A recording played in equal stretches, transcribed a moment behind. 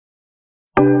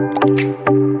Hello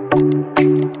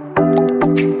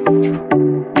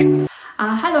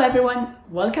everyone,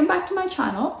 welcome back to my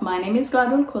channel. My name is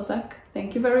Gladwell Kozak.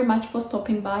 Thank you very much for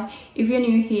stopping by. If you're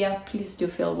new here, please do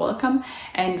feel welcome,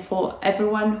 and for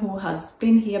everyone who has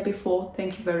been here before,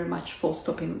 thank you very much for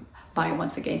stopping by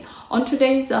once again. On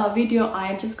today's video,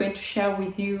 I am just going to share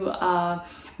with you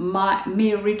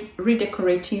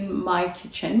redecorating my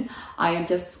kitchen. I am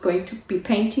just going to be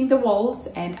painting the walls,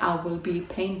 and I will be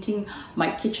painting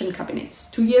my kitchen cabinets.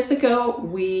 2 years ago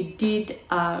we did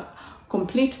a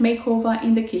complete makeover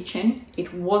in the kitchen.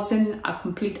 It wasn't a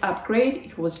complete upgrade,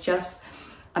 it was just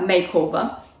a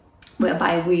makeover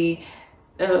whereby we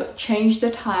changed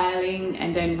the tiling,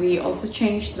 and then we also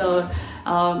changed the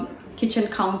kitchen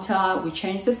counter, we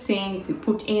changed the sink, we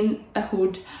put in a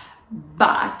hood,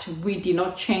 but we did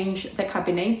not change the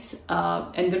cabinets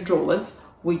and the drawers.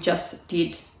 We just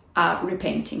did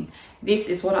repainting. This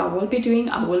is what I will be doing.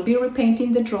 I will be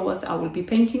repainting the drawers, I will be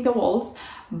painting the walls,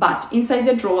 but inside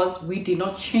the drawers we did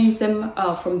not change them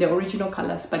from the original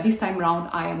colors, but this time around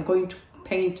I am going to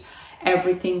paint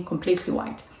everything completely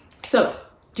white. So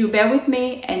do bear with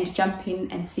me and jump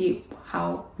in and see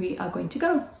how we are going to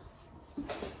go.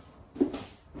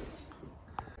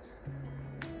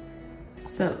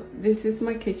 So this is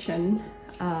my kitchen.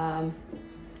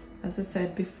 As I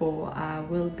said before, I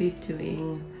will be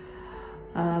doing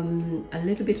a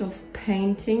little bit of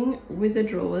painting with the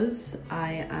drawers.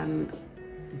 I am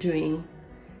doing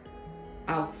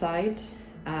outside.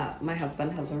 My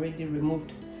husband has already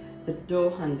removed the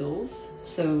door handles,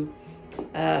 so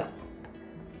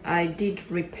I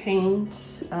did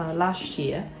repaint last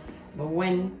year, but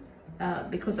when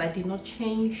because I did not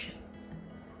change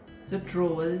the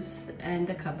drawers and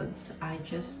the cupboards, I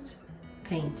just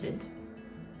painted.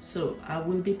 So I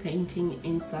will be painting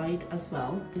inside as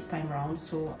well this time around,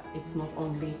 so it's not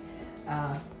only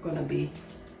gonna be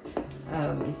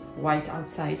white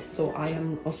outside, so I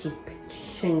am also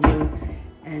changing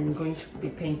and going to be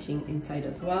painting inside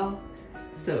as well.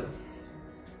 So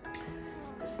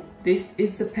this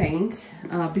is the paint.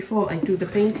 Before I do the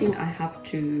painting, I have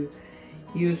to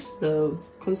use the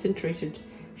concentrated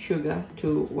sugar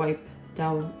to wipe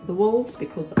down the walls,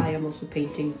 because I am also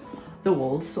painting the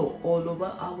walls. So all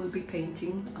over I will be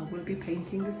painting. I will be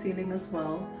painting the ceiling as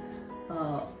well.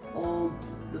 All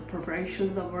the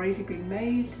preparations have already been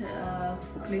made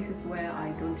for places where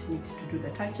I don't need to do the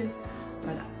touches,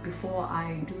 but before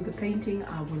I do the painting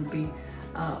I will be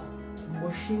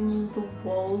washing the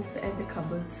walls and the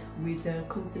cupboards with the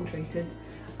concentrated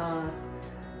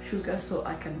sugar, so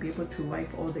I can be able to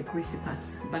wipe all the greasy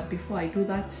parts. But before I do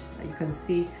that, you can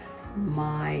see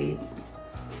my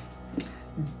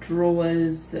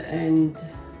drawers and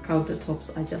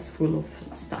countertops are just full of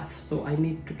stuff, so I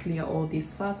need to clear all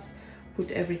this first,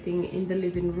 put everything in the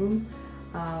living room,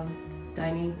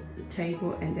 dining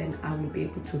table, and then I will be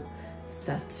able to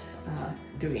start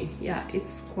doing. Yeah,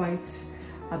 it's quite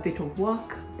a bit of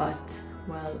work, but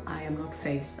well, I am not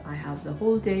phased. I have the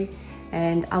whole day,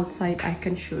 and outside I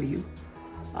can show you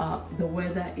the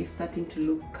weather is starting to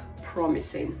look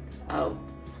promising.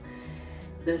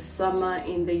 The summer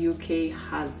in the UK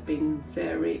has been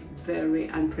very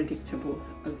unpredictable,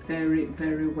 a very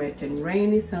wet and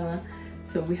rainy summer,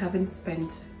 so we haven't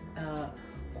spent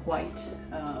quite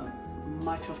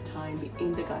much of time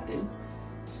in the garden.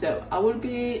 So I will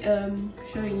be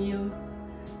showing you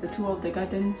the tour of the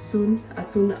garden as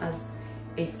soon as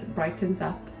it brightens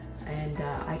up, and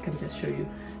I can just show you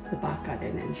the back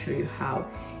garden and show you how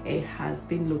it has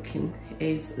been looking.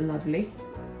 It's lovely,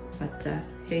 but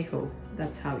hey ho,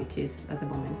 that's how it is at the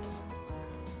moment.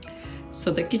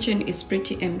 So the kitchen is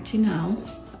pretty empty now.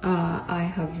 I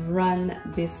have run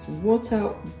this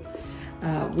water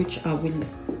which I will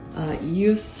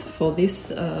use for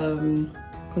this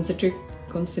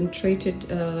concentrated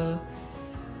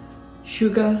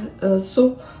sugar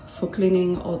soap for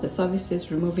cleaning all the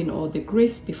surfaces, removing all the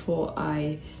grease before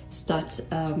I start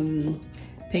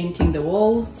painting the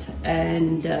walls.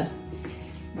 And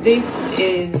this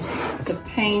is the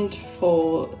paint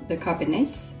for the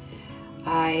cabinets.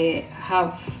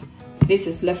 This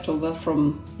is leftover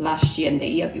from last year and the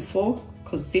year before,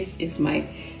 because this is my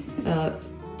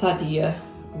third year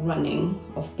running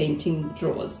of painting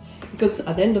drawers, because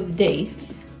at the end of the day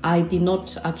I did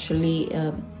not actually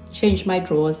change my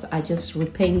drawers. I just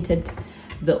repainted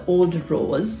the old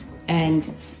drawers,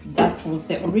 and that was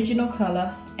the original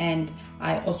color, and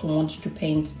I also wanted to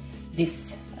paint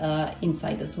this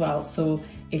inside as well, so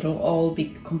it will all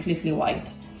be completely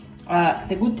white.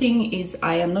 The good thing is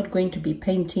I am not going to be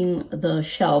painting the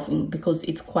shelving because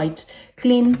it's quite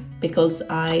clean, because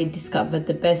I discovered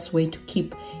the best way to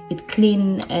keep it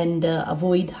clean and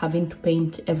avoid having to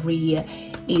paint every year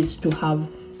is to have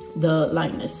the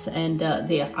liners, and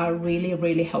they are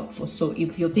really helpful. So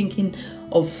if you're thinking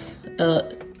of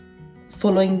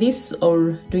following this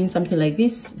or doing something like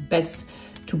this, best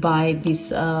to buy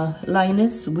these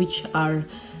liners, which are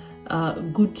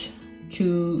good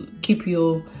to keep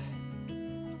your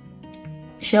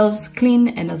shelves clean,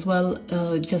 and as well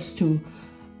just to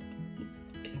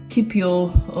keep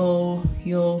your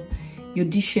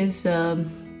dishes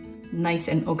nice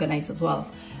and organized as well.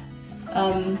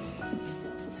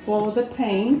 For the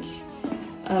paint,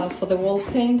 for the wall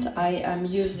paint, I am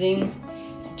using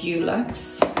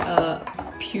Dulux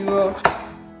Pure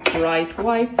Bright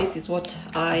White. This is what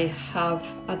I have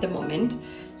at the moment,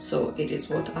 so it is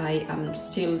what I am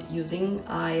still using.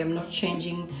 I am not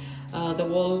changing the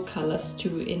wall colors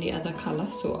to any other color,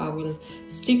 so I will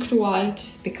stick to white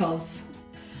because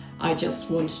I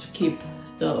just want to keep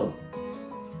the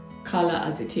color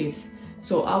as it is.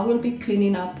 So I will be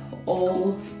cleaning up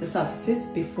all the surfaces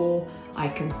before I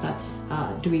can start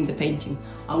doing the painting.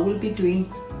 I will be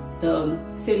doing the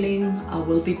ceiling, I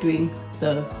will be doing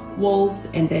the walls,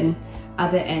 and then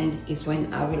at the end is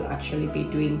when I will actually be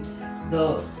doing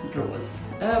the drawers.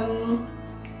 Yeah,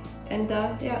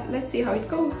 let's see how it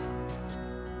goes.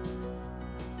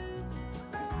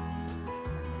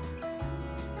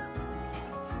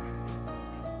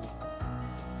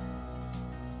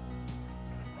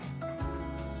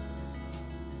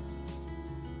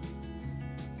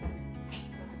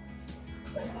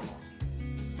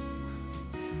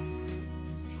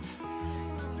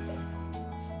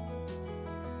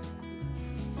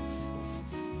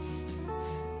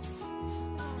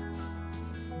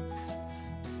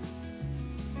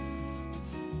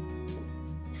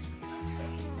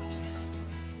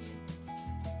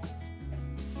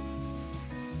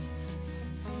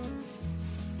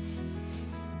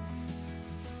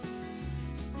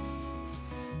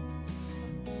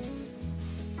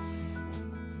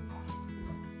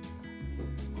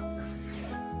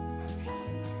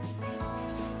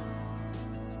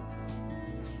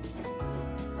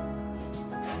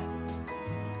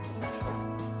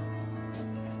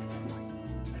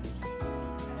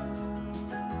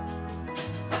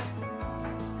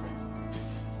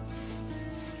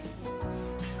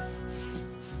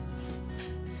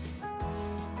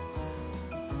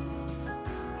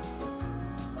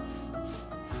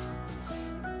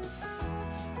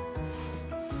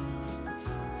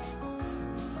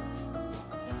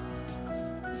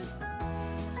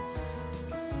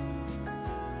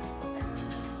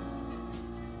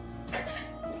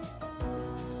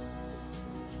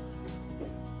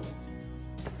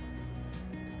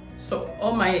 So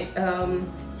all my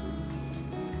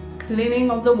cleaning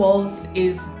of the walls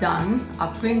is done.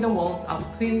 I've cleaned the walls, I've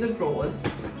cleaned the drawers.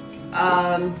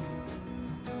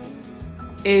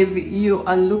 If you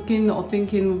are looking or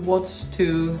thinking what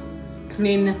to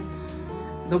clean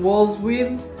the walls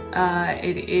with,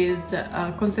 it is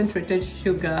concentrated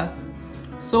sugar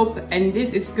soap, and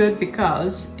this is good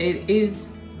because it is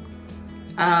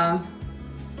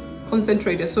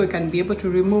concentrated, so it can be able to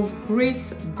remove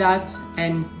grease, dirt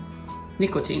and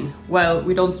nicotine. Well,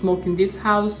 we don't smoke in this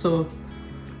house, so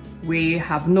we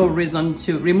have no reason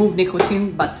to remove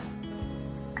nicotine, but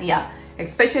yeah,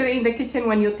 especially in the kitchen,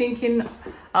 when you're thinking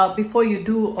before you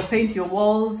do or paint your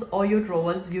walls or your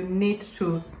drawers, you need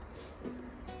to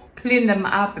clean them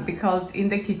up, because in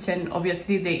the kitchen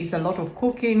obviously there is a lot of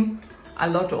cooking, a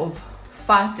lot of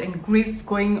fat and grease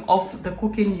going off the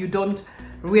cooking. You don't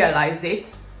realize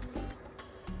it,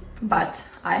 but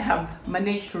I have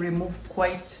managed to remove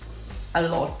quite a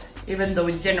lot, even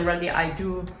though generally I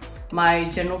do my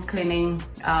general cleaning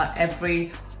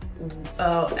every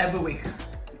week.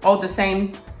 All the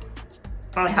same,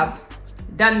 I have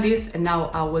done this, and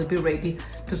now I will be ready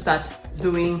to start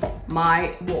doing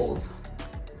my walls.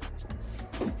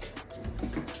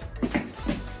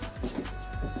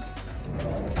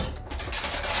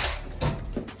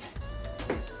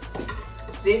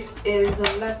 This is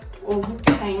a leftover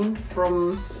paint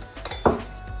from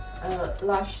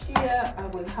last year. I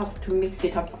will have to mix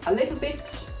it up a little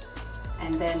bit,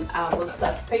 and then I will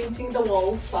start painting the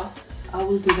walls first. I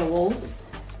will do the walls,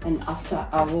 and after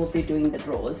I will be doing the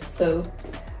drawers. So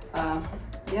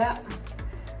yeah,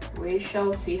 we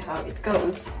shall see how it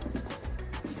goes.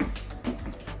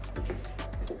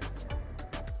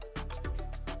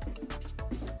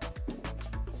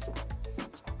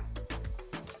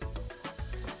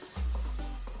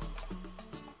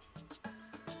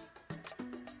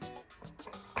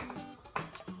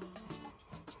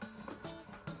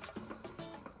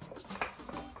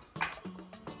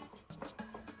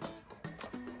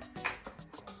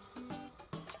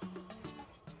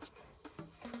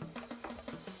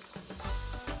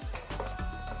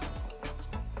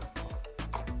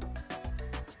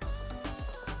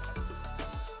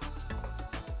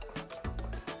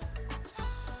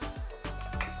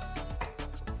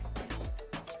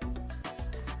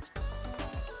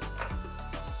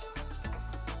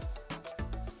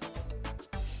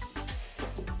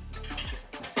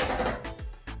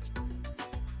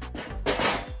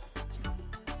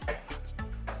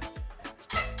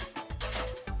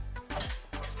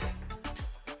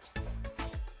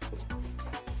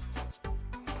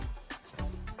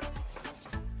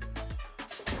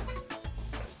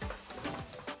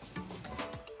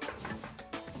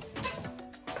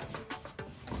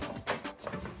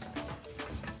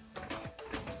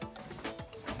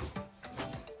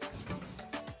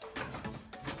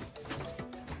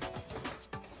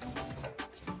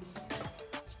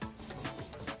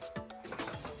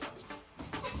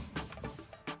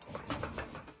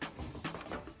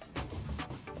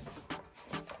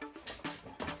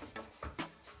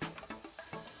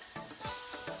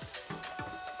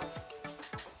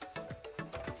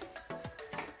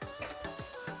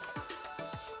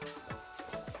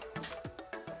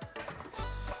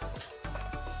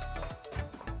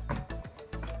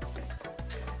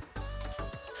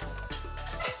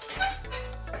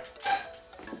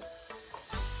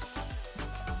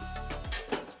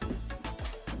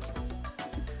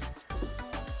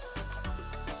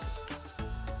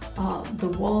 The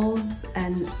walls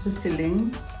and the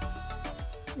ceiling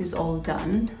is all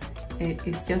done. It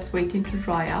is just waiting to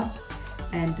dry up,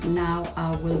 and now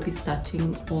I will be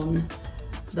starting on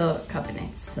the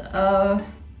cabinets.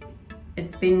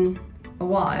 It's been a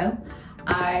while.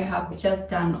 I have just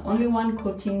done only one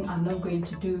coating. I'm not going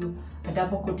to do a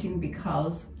double coating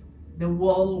because the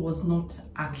wall was not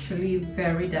actually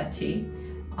very dirty.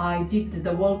 I did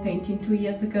the wall painting 2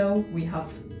 years ago. We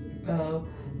have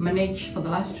managed for the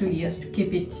last 2 years to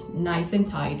keep it nice and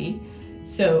tidy.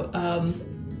 So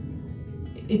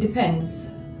it depends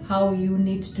how you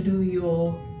need to do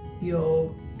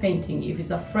your painting. If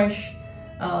it's a fresh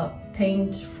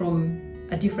paint from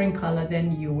a different color,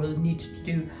 then you will need to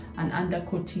do an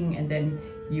undercoating, and then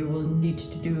you will need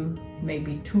to do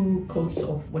maybe 2 coats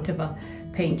of whatever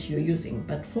paint you're using.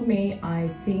 But for me, I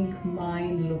think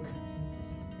mine looks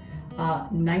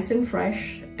nice and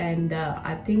fresh, and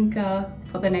I think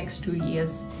for the next 2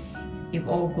 years, if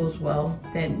all goes well,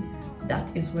 then that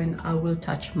is when I will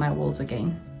touch my walls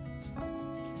again.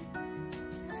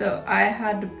 So I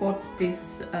had bought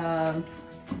this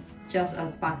just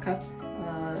as backup,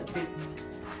 this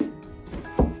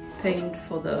paint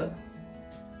for the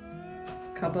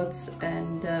cupboards,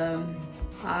 and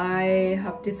I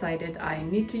have decided I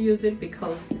need to use it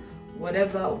because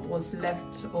whatever was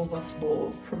left over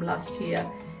from last year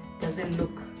doesn't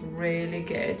look really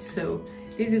good. So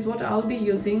this is what I'll be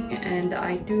using, and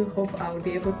I do hope I will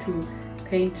be able to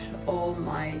paint all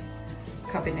my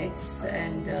cabinets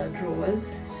and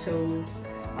drawers. So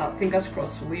fingers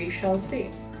crossed, we shall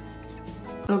see.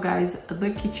 So guys, the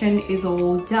kitchen is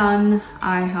all done.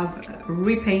 I have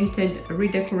repainted,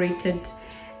 redecorated,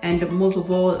 and most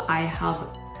of all, I have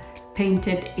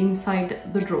painted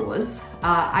inside the drawers.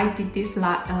 I did this the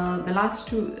last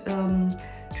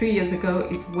 2 years ago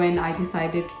is when I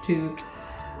decided to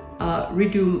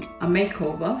redo a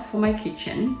makeover for my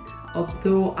kitchen.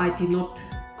 Although I did not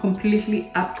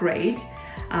completely upgrade,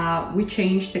 we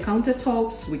changed the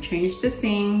countertops, we changed the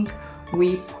sink,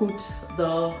 we put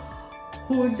the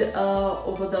hood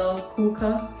over the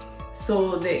cooker.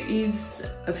 So there is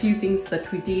a few things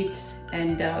that we did,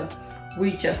 and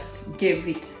we just gave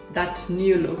it that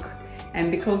new look. And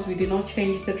because we did not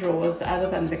change the drawers other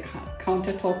than the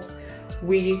countertops,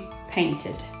 we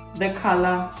painted. The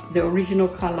color, the original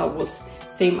color was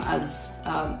same as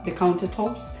the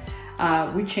countertops.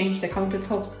 We changed the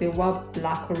countertops. They were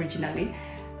black originally,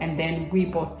 and then we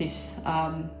bought this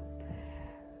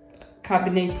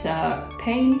cabinet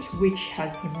paint, which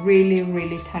has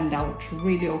really turned out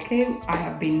really okay. I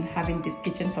have been having this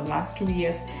kitchen for the last 2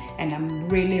 years, and I'm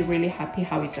really happy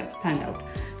how it has turned out.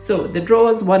 So the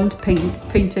drawers weren't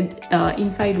painted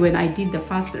inside when I did the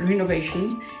first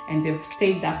renovation, and they've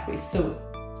stayed that way. So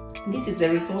this is the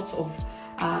result of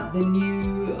the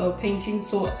new painting.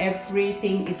 So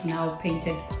everything is now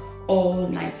painted all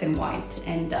nice and white,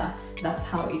 and that's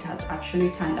how it has actually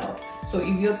turned out. So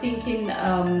if you're thinking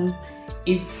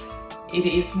if it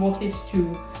is worth it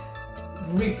to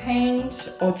repaint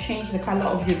or change the color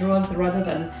of your drawers rather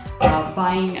than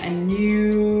buying a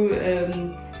new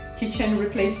kitchen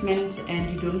replacement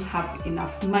and you don't have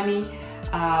enough money,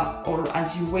 or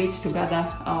as you wait to gather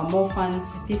more funds,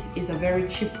 this is a very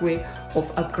cheap way of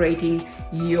upgrading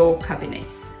your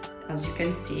cabinets. As you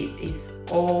can see, it is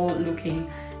all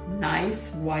looking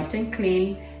nice, white and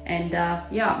clean, and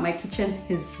yeah, my kitchen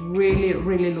is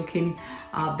really looking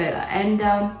better. And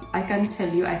I can tell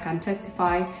you, I can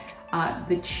testify,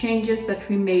 the changes that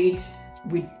we made,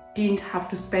 we didn't have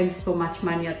to spend so much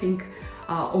money. I think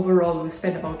overall we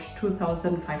spent about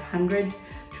 2,500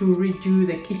 to redo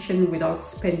the kitchen without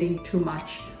spending too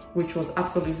much, which was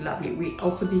absolutely lovely. We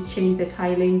also did change the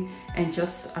tiling and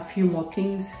just a few more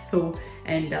things. So,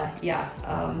 and yeah,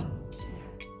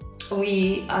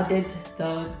 we added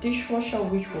the dishwasher,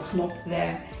 which was not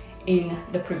there in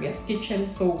the previous kitchen,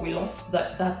 so we lost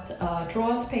that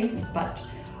drawer space. But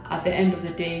at the end of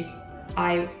the day,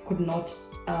 I could not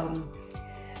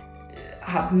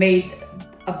have made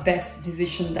a best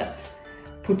decision that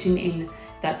putting in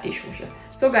that dishwasher.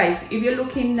 So guys, if you're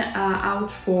looking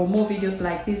out for more videos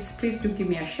like this, please do give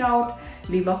me a shout,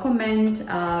 leave a comment,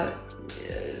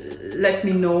 let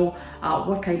me know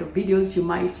what kind of videos you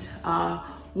might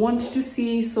want to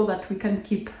see, so that we can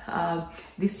keep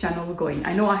this channel going.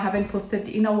 I know I haven't posted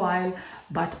in a while,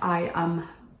 but I am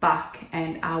back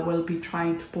and I will be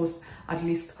trying to post at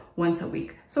least once a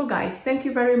week. So guys, thank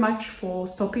you very much for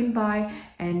stopping by,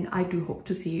 and I do hope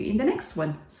to see you in the next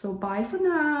one. So bye for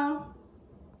now.